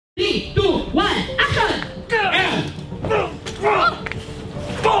3, 2, 1, action!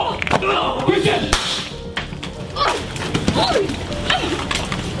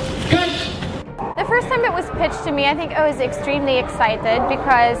 The first time it was pitched to me, I think I was extremely excited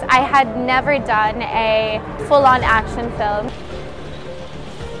because I had never done a full-on action film.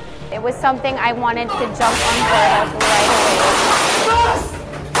 It was something I wanted to jump on board of right away.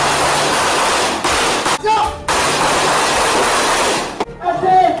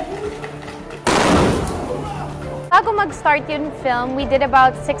 Bago mag-start yung film, we did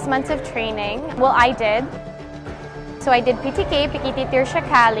about 6 months of training. Well, I did. So I did PTK, Pikiti Tirsha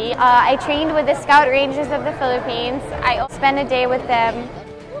Cali. I trained with the Scout Rangers of the Philippines. I spent a day with them.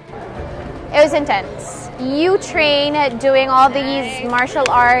 It was intense. You train doing all these martial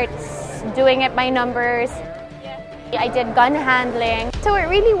arts, doing it by numbers. I did gun handling. So it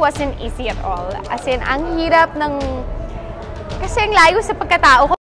really wasn't easy at all. As in, ang hirap ng... Kasi ang layo sa pagkatao ko.